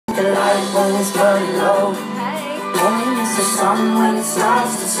the light when it's burning low. Only miss the sun when it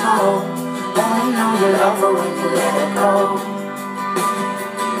starts to snow. Only know you love her when you let her go.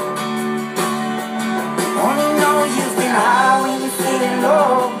 Only know you've been high when you're feeling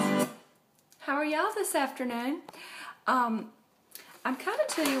low. How are y'all this afternoon? I'm coming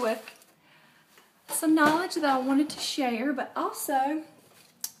to you with some knowledge that I wanted to share, but also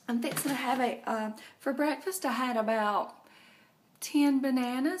I'm fixing to have for breakfast I had about 10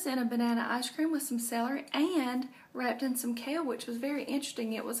 bananas and a banana ice cream with some celery and wrapped in some kale, which was very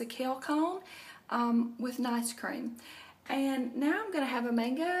interesting. It was a kale cone with an ice cream. And now I'm going to have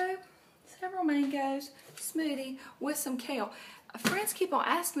a several mangoes smoothie with some kale. Friends keep on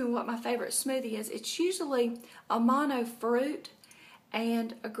asking me what my favorite smoothie is. It's usually a mono fruit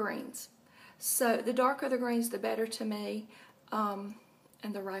and a greens. So the darker the greens, the better to me, and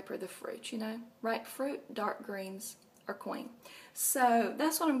the riper the fruit, you know. Ripe fruit, dark greens are queen. So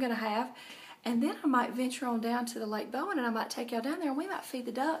that's what I'm going to have. And then I might venture on down to the Lake Bowen and I might take y'all down there and we might feed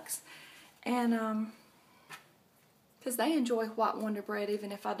the ducks. And, because they enjoy white Wonder Bread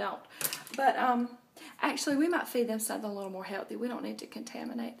even if I don't. But, actually we might feed them something a little more healthy. We don't need to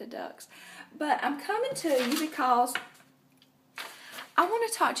contaminate the ducks. But I'm coming to you because I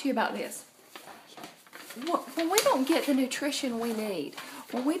want to talk to you about this. When we don't get the nutrition we need,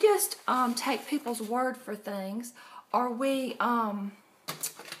 when we just take people's word for things, or we, I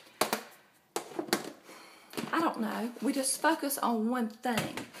don't know, we just focus on one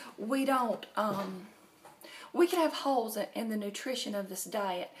thing. We don't, we can have holes in the nutrition of this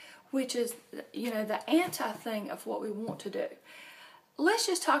diet, which is, you know, the anti-thing of what we want to do. Let's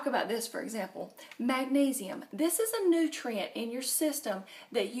just talk about this, for example. Magnesium. This is a nutrient in your system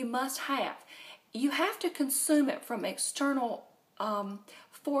that you must have. You have to consume it from external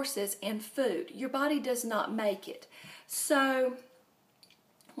forces in food. Your body does not make it. So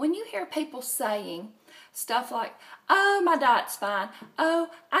when you hear people saying stuff like, oh, my diet's fine. Oh,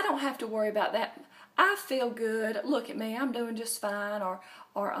 I don't have to worry about that. I feel good. Look at me. I'm doing just fine. Or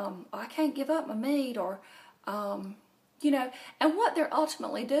I can't give up my meat. Or, you know, and what they're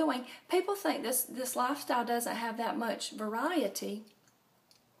ultimately doing, people think this lifestyle doesn't have that much variety,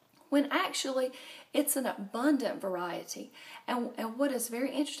 when actually it's an abundant variety. And what is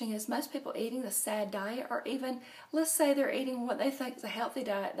very interesting is most people eating the SAD diet, or even, let's say they're eating what they think is a healthy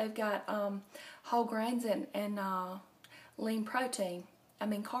diet. They've got whole grains and lean protein,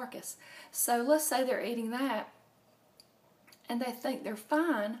 carcass. So let's say they're eating that and they think they're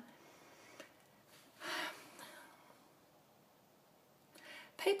fine.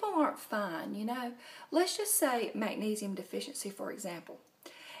 People aren't fine, you know. Let's just say magnesium deficiency, for example.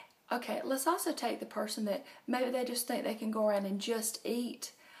 Okay, let's also take the person that maybe they just think they can go around and just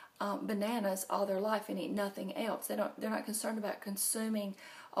eat bananas all their life and eat nothing else. They're not concerned about consuming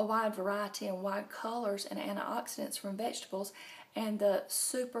a wide variety and wide colors and antioxidants from vegetables and the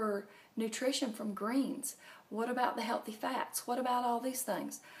super nutrition from greens. What about the healthy fats? What about all these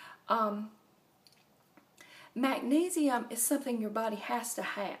things? Magnesium is something your body has to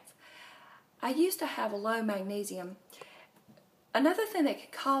have. I used to have a low magnesium. Another thing that can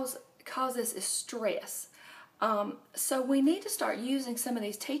cause this is stress. So we need to start using some of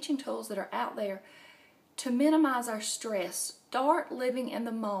these teaching tools that are out there to minimize our stress. Start living in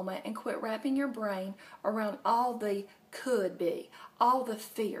the moment and quit wrapping your brain around all the could be, all the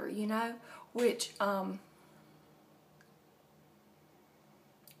fear, you know, which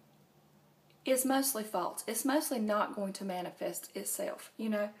is mostly false. It's mostly not going to manifest itself, you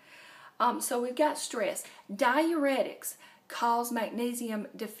know. So we've got stress. Diuretics cause magnesium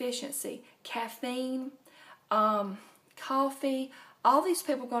deficiency. Caffeine, coffee, all these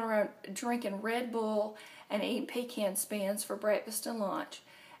people going around drinking Red Bull and eating pecan spins for breakfast and lunch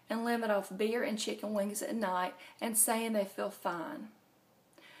and living off beer and chicken wings at night and saying they feel fine.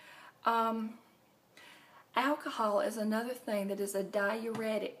 Alcohol is another thing that is a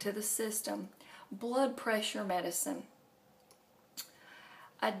diuretic to the system. Blood pressure medicine.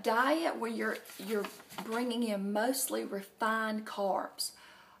 A diet where you're bringing in mostly refined carbs.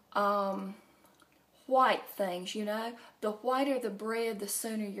 White things, you know. The whiter the bread, the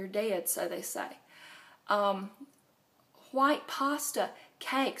sooner you're dead, so they say. White pasta,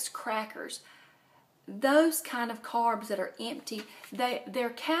 cakes, crackers. Those kind of carbs that are empty,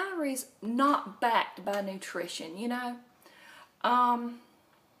 they're calories not backed by nutrition, you know.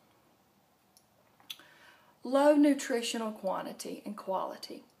 Low nutritional quantity and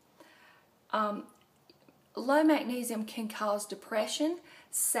quality. Low magnesium can cause depression,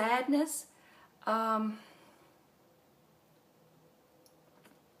 sadness,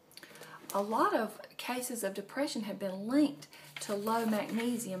 a lot of cases of depression have been linked to low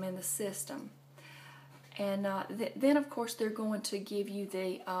magnesium in the system. And then, of course, they're going to give you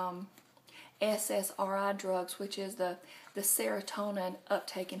the SSRI drugs, which is the serotonin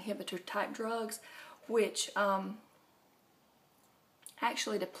uptake inhibitor type drugs, which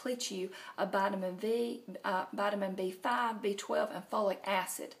actually depletes you of vitamin vitamin B5, B12, and folic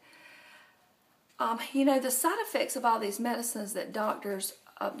acid. You know, the side effects of all these medicines that doctors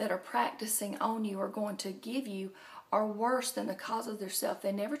that are practicing on you are going to give you are worse than the cause of themselves.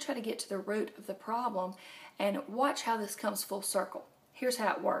 They never try to get to the root of the problem. And watch how this comes full circle. Here's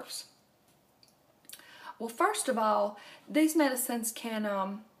how it works. Well, first of all, these medicines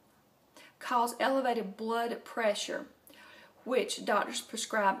can cause elevated blood pressure, which doctors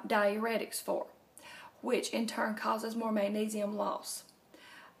prescribe diuretics for, which in turn causes more magnesium loss,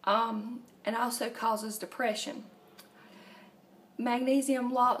 and also causes depression.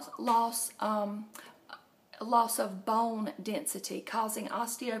 Magnesium loss of bone density, causing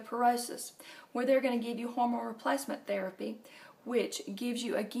osteoporosis, where they're going to give you hormone replacement therapy, which gives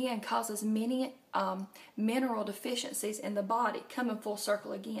you, again, causes many mineral deficiencies in the body, coming full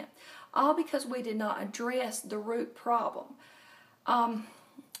circle again. All because we did not address the root problem.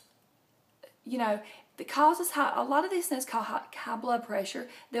 You know, it causes a lot of these things called high blood pressure.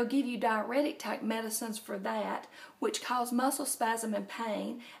 They'll give you diuretic type medicines for that, which cause muscle spasm and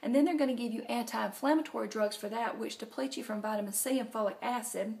pain. And then they're going to give you anti-inflammatory drugs for that, which deplete you from vitamin C and folic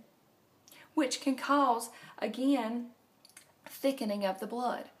acid, which can cause, again, thickening of the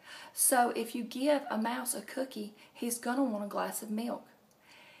blood. So if you give a mouse a cookie, he's going to want a glass of milk.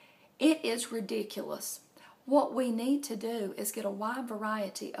 It is ridiculous. What we need to do is get a wide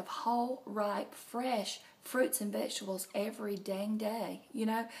variety of whole, ripe, fresh fruits and vegetables every dang day. You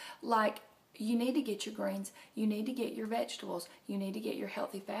know, like you need to get your greens, you need to get your vegetables, you need to get your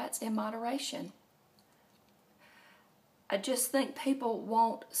healthy fats in moderation. I just think people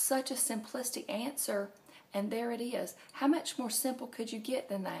want such a simplistic answer, and there it is. How much more simple could you get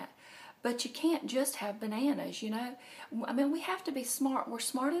than that? But you can't just have bananas, you know. I mean, we have to be smart. We're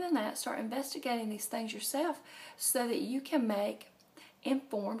smarter than that. Start investigating these things yourself so that you can make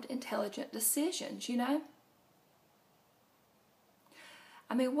informed, intelligent decisions, you know.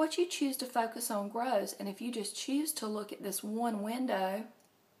 I mean, what you choose to focus on grows. And if you just choose to look at this one window,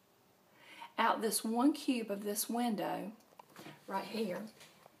 out this one cube of this window, right here,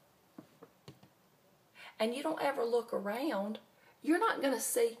 and you don't ever look around, you're not going to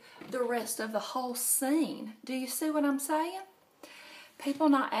see the rest of the whole scene. Do you see what I'm saying? People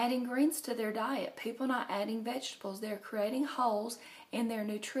not adding greens to their diet. People not adding vegetables. They're creating holes in their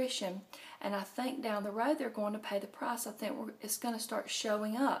nutrition. And I think down the road they're going to pay the price. I think it's going to start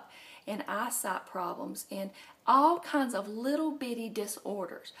showing up in eyesight problems, in all kinds of little bitty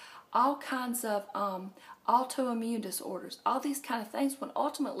disorders, all kinds of autoimmune disorders, all these kind of things, when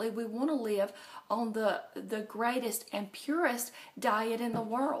ultimately we want to live on the greatest and purest diet in the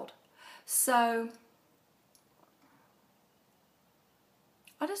world. So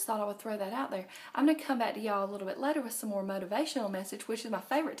I just thought I would throw that out there. I'm going to come back to y'all a little bit later with some more motivational message, which is my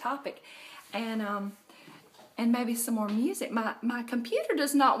favorite topic, and maybe some more music. My computer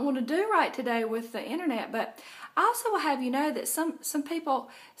does not want to do right today with the internet, but I also will have you know that some people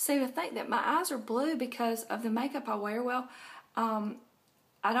seem to think that my eyes are blue because of the makeup I wear. Well,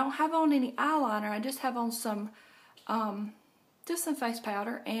 I don't have on any eyeliner. I just have on some face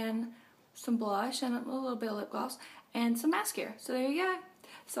powder and some blush and a little bit of lip gloss and some mascara. So there you go.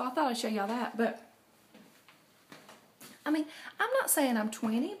 So I thought I'd show y'all that. But I mean, I'm not saying I'm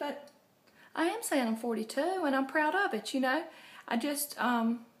 20, but I am saying I'm 42, and I'm proud of it, you know. I just,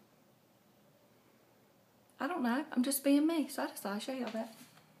 I don't know. I'm just being me, so I just thought I'd show y'all that.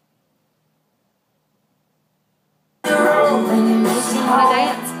 When you miss You want to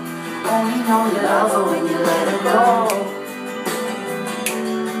dance? only know you love her when you let her go.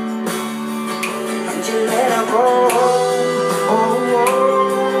 And you let her go.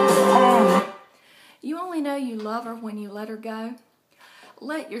 You only know you love her when you let her go.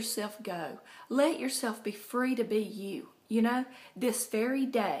 Let yourself go. Let yourself be free to be you. You know, this very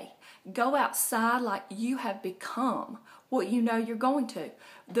day, go outside like you have become what you know you're going to.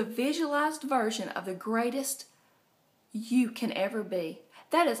 The visualized version of the greatest you can ever be.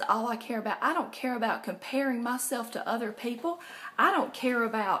 That is all I care about. I don't care about comparing myself to other people. I don't care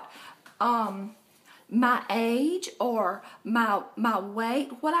about my age or my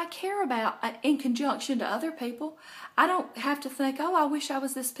weight. What I care about in conjunction to other people, I don't have to think, oh, I wish I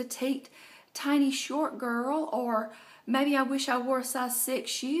was this petite, tiny, short girl, or maybe I wish I wore a size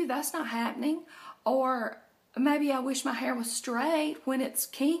 6 shoe. That's not happening. Or, maybe I wish my hair was straight when it's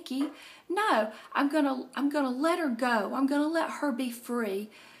kinky. No, I'm gonna let her go. I'm gonna let her be free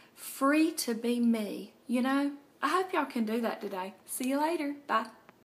to be me, you know? I hope y'all can do that today. See you later. Bye.